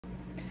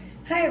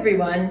Hi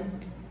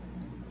everyone,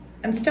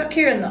 I'm stuck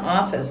here in the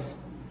office,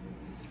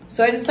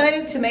 so I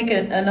decided to make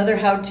another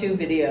how-to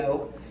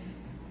video.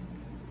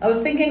 I was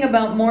thinking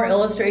about more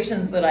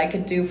illustrations that I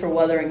could do for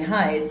Wuthering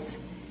Heights,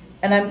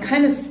 and I'm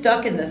kind of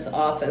stuck in this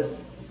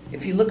office.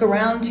 If you look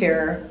around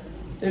here,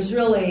 there's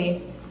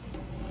really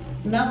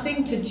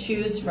nothing to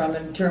choose from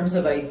in terms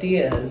of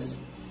ideas.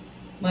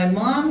 My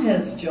mom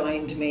has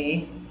joined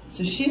me,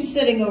 so she's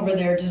sitting over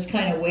there just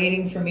kind of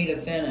waiting for me to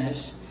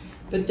finish.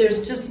 But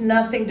there's just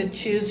nothing to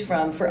choose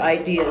from for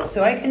ideas.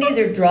 So I can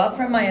either draw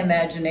from my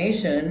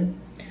imagination,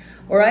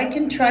 or I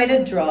can try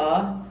to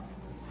draw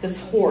this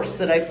horse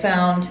that I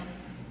found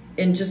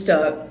in just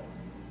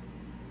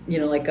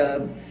like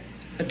a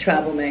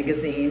travel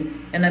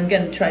magazine. And I'm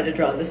gonna try to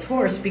draw this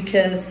horse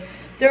because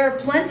there are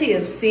plenty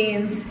of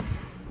scenes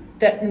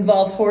that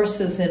involve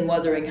horses in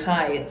Wuthering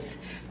Heights.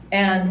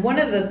 And one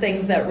of the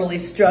things that really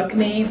struck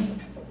me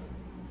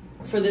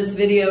for this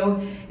video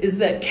is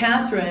that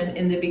Catherine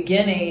in the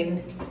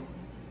beginning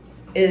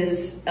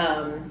is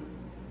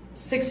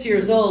 6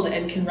 years old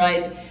and can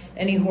ride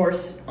any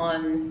horse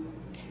on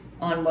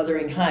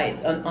Wuthering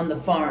Heights, on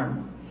the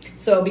farm.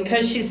 So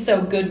because she's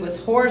so good with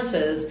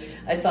horses,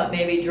 I thought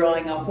maybe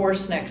drawing a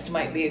horse next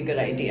might be a good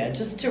idea,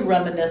 just to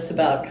reminisce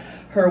about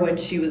her when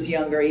she was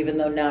younger, even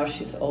though now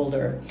she's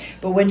older.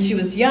 But when she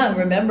was young,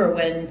 remember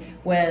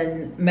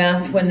when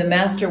the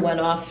master went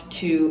off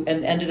to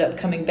and ended up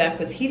coming back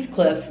with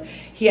Heathcliff,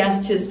 he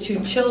asked his two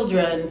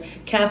children,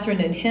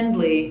 Catherine and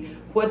Hindley,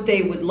 what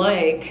they would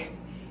like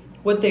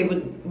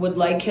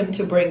him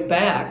to bring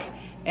back.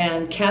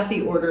 And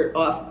Kathy ordered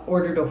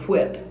a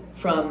whip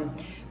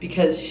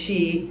because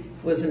she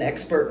was an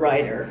expert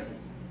rider.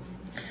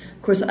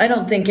 Of course, I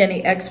don't think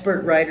any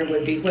expert rider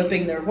would be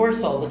whipping their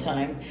horse all the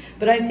time,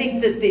 but I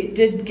think that they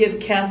did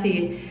give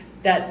Kathy,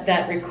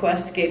 that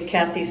request gave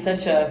Kathy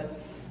such a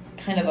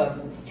kind of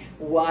a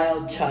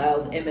wild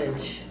child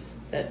image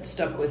that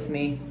stuck with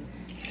me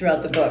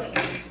throughout the book.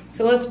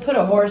 So let's put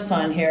a horse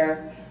on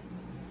here,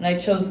 and I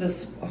chose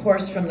this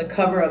horse from the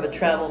cover of a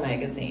travel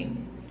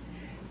magazine.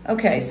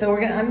 Okay, so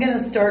I'm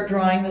gonna start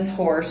drawing this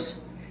horse.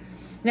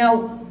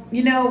 Now,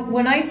 you know,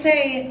 when I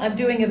say I'm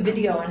doing a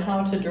video on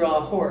how to draw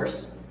a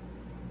horse,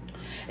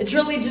 it's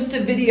really just a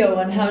video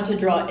on how to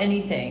draw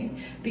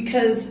anything,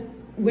 because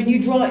when you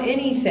draw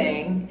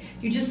anything,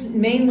 you just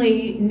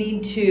mainly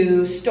need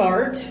to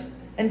start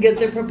and get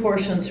the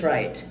proportions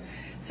right.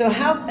 So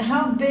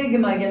how big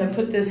am I going to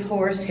put this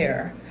horse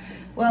here?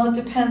 Well, it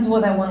depends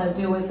what I want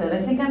to do with it.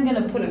 I think I'm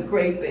going to put a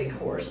great big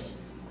horse.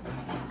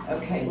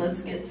 Okay,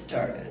 let's get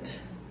started.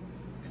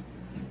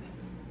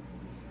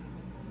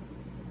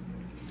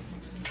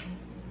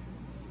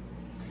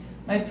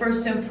 My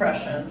first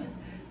impressions.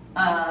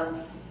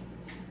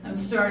 I'm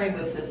starting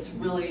with this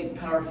really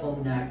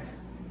powerful neck.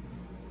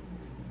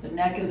 The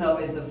neck is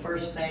always the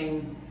first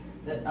thing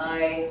that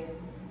I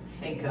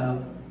think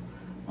of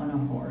on a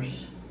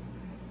horse.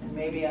 And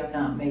maybe I'm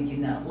not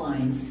making that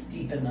line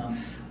steep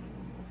enough.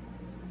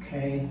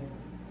 Okay.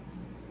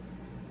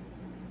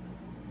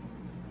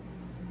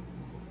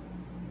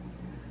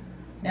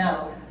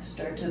 Now,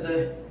 start to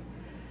the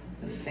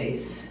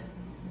face.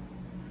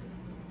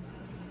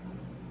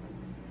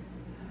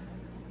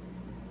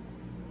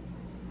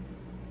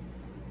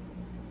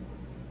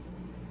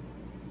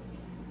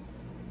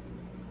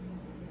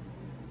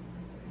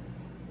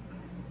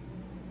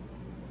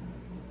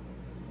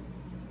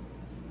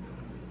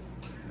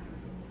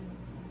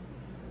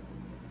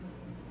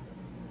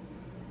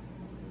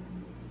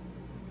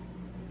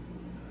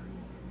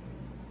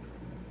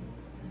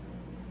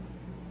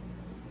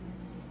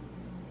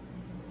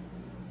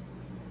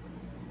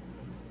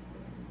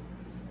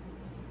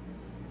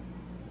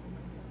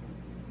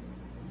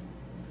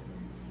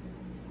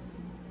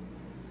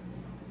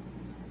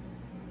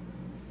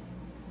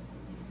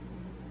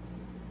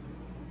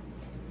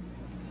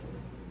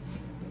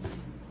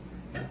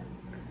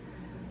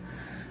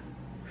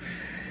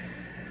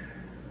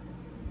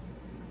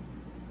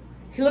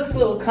 He looks a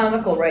little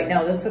comical right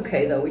now. That's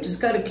okay though. We just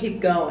got to keep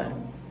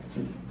going.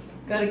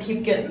 Got to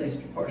keep getting these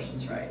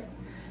proportions right.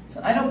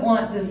 So I don't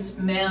want this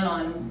man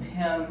on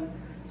him.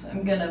 So I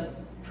think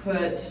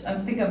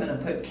I'm gonna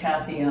put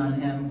Kathy on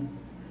him.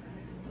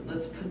 But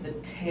let's put the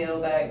tail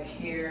back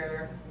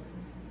here.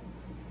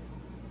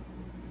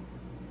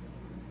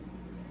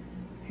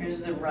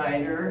 Here's the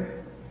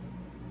rider.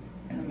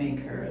 I'm gonna make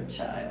her a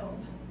child.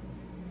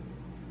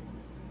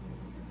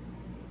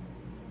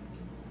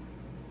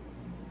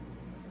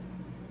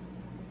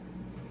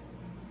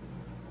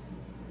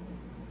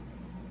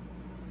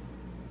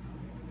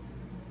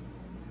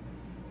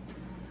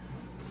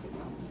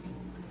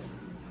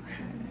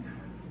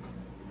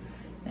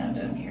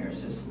 Down here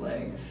is his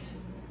legs.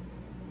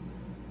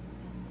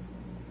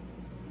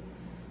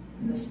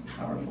 And this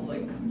powerful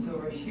leg comes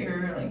over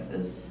here like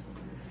this,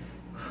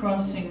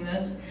 crossing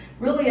this.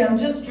 Really, I'm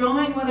just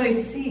drawing what I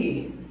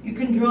see. You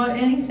can draw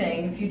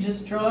anything if you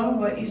just draw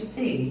what you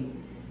see.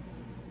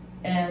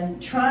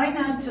 And try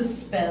not to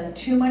spend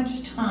too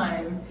much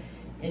time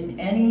in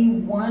any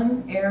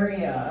one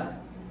area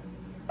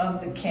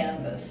of the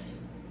canvas.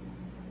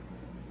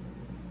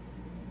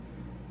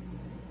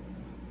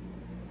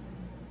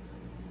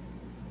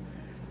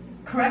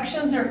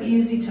 Corrections are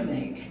easy to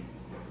make.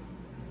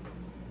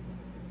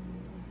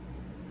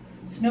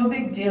 It's no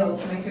big deal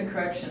to make a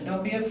correction.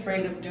 Don't be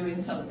afraid of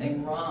doing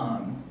something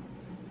wrong.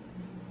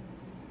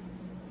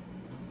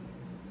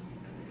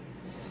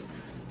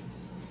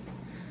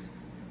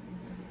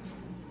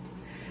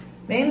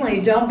 Mainly,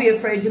 don't be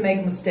afraid to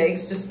make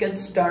mistakes. Just get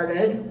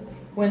started.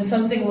 When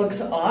something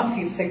looks off,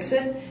 you fix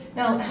it.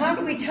 Now, how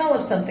do we tell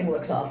if something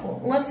looks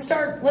awful? Let's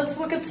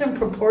look at some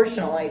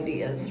proportional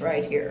ideas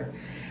right here.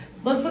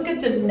 Let's look at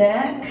the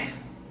neck.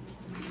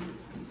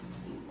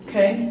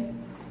 Okay.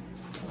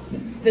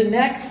 The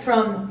neck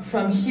from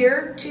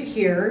here to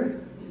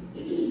here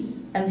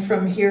and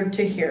from here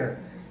to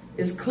here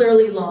is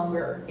clearly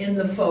longer in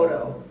the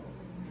photo.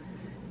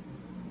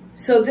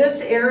 So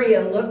this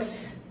area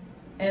looks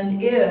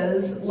and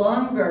is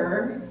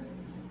longer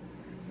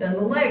than the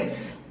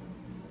legs,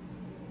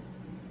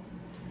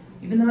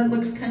 even though it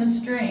looks kind of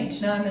strange.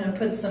 Now I'm going to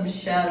put some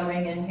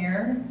shadowing in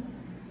here.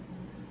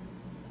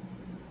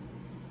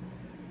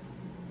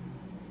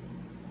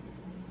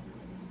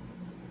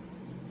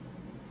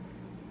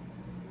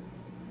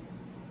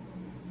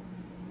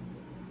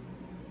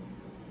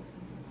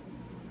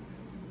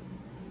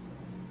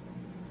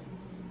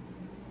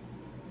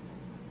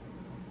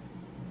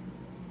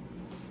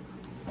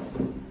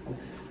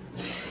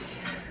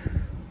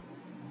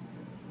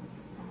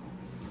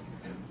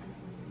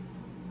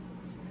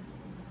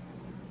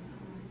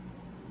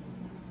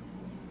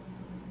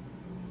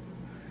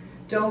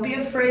 Don't be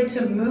afraid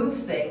to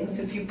move things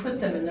if you put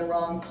them in the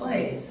wrong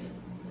place.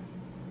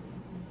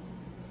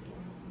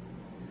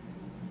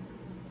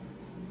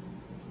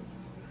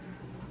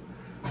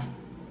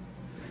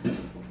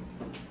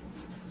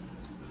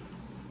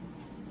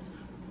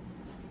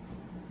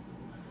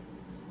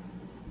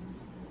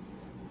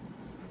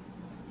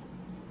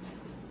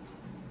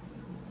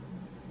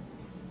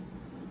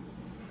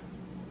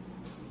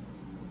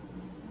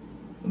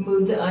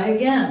 Move the eye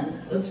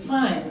again. That's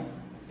fine.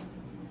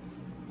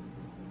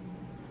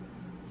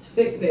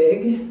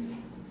 Big.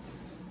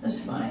 That's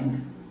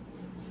fine.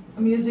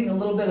 I'm using a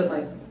little bit of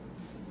my...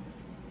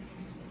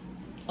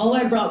 All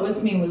I brought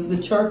with me was the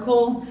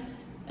charcoal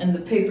and the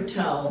paper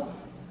towel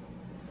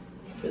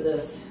for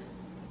this.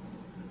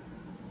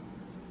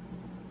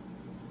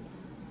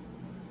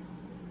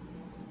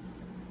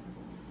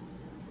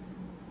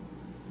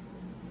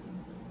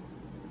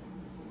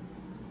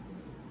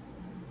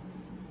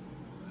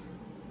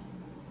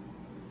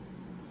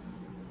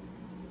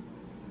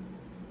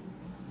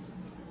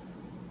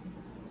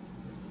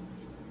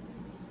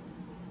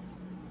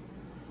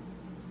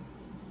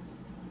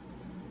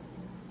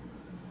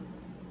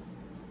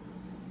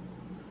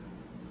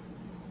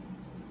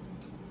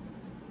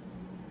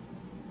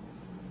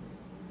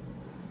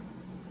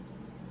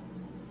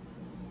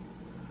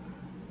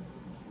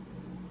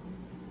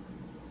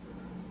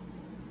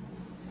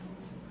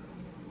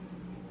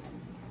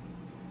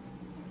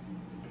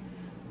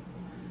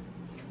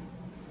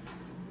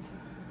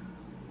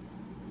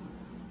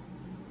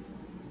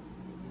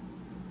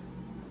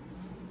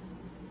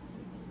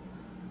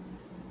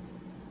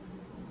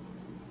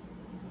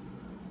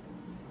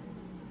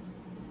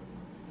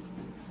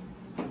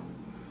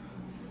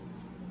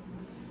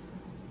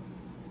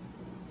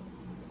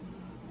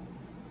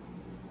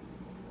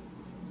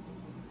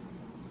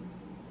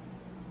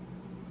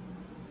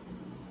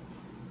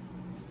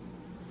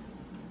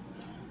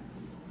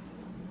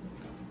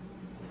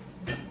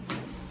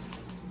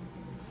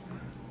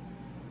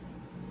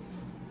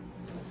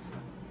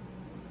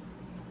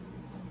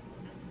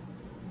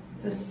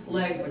 This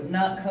leg would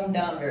not come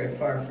down very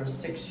far for a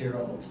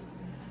 6-year-old.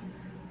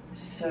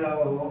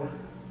 So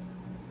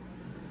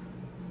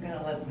I'm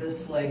gonna let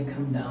this leg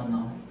come down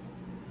though.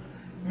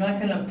 I'm not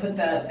gonna put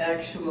that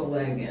actual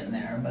leg in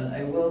there, but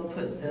I will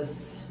put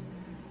this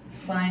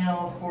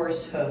final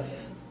horse hoof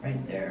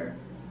right there.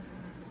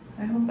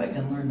 I hope I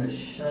can learn to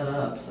shut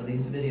up so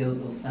these videos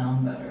will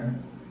sound better,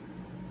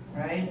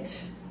 right?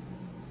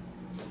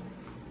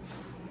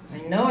 I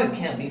know it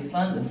can't be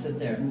fun to sit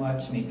there and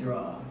watch me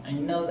draw. I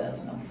know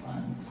that's no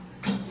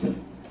fun.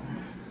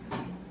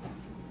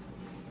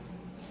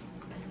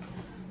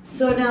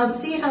 So now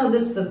see how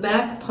the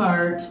back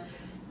part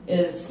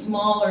is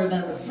smaller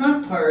than the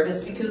front part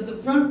is because the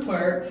front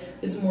part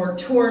is more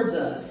towards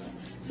us.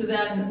 So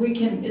then we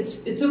can,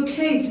 it's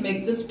okay to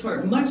make this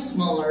part much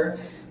smaller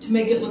to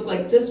make it look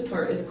like this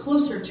part is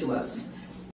closer to us.